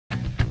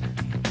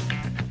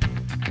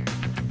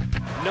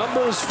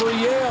Numbers for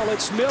Yale.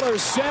 It's Miller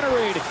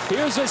centering.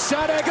 Here's a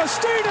shot,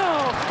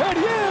 Agostino, and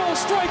Yale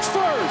strikes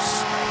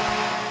first.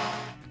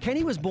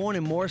 Kenny was born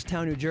in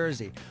Morristown, New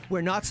Jersey,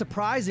 where not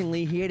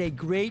surprisingly he had a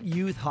great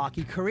youth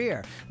hockey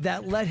career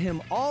that led him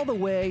all the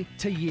way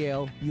to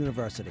Yale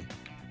University.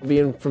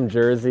 Being from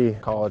Jersey,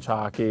 college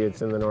hockey,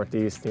 it's in the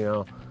Northeast,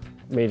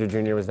 Major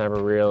junior was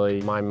never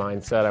really my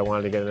mindset. I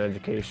wanted to get an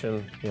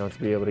education, to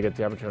be able to get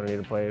the opportunity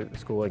to play at a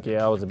school like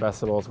Yale. It was the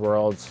best of both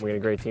worlds. We had a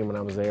great team when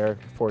I was there,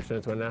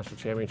 fortunate to win a national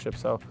championship,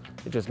 so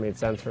it just made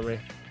sense for me.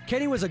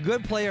 Kenny was a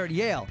good player at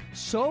Yale,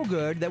 so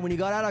good that when he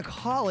got out of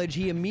college,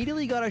 he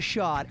immediately got a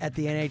shot at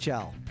the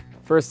NHL.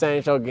 First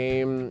NHL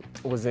game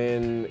was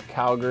in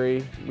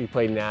Calgary. We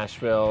played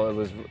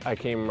Nashville. I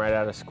came right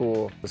out of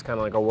school. It was kind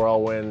of like a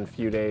whirlwind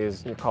few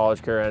days. Your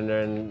college career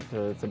ended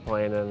to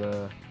playing in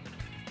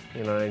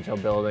an NHL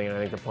building, and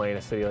I think to play in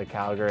a city like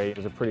Calgary, it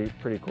was a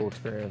pretty cool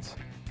experience.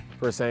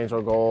 First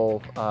NHL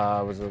goal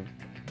was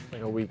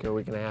like a week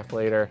and a half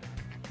later.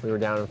 We were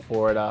down in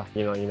Florida.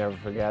 You never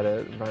forget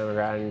it. Brian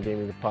McGrattan gave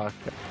me the puck.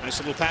 Nice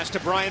little pass to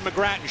Brian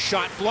McGrattan.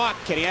 Shot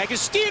blocked. Kenny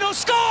Agostino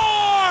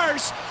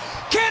scores!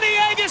 Kenny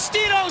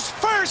Agostino's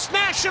first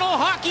National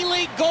Hockey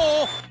League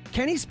goal.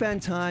 Kenny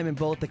spent time in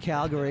both the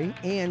Calgary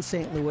and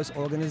St. Louis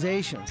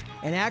organizations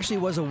and actually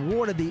was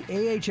awarded the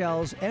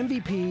AHL's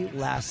MVP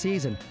last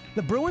season.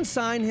 The Bruins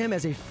signed him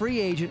as a free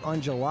agent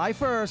on July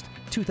 1st,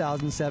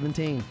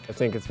 2017. I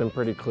think it's been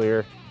pretty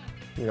clear,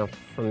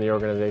 from the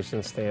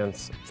organization's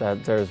stance,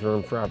 that there's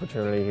room for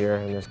opportunity here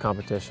and there's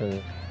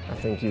competition. I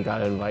think you've got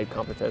to invite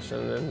competition,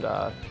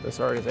 and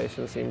this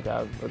organization seemed to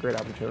have a great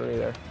opportunity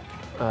there.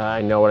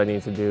 I know what I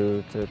need to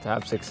do to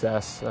have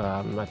success.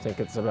 I think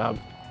it's about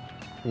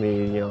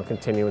me,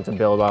 continuing to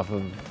build off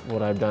of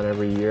what I've done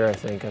every year, I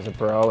think, as a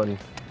pro, and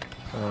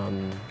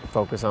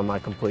focus on my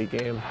complete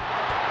game.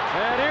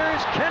 And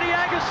here's Kenny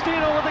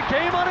Agostino with the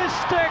game on his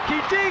stick. He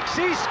digs,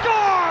 he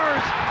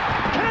scores!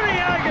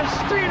 Kenny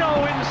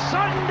Agostino in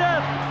sudden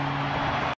death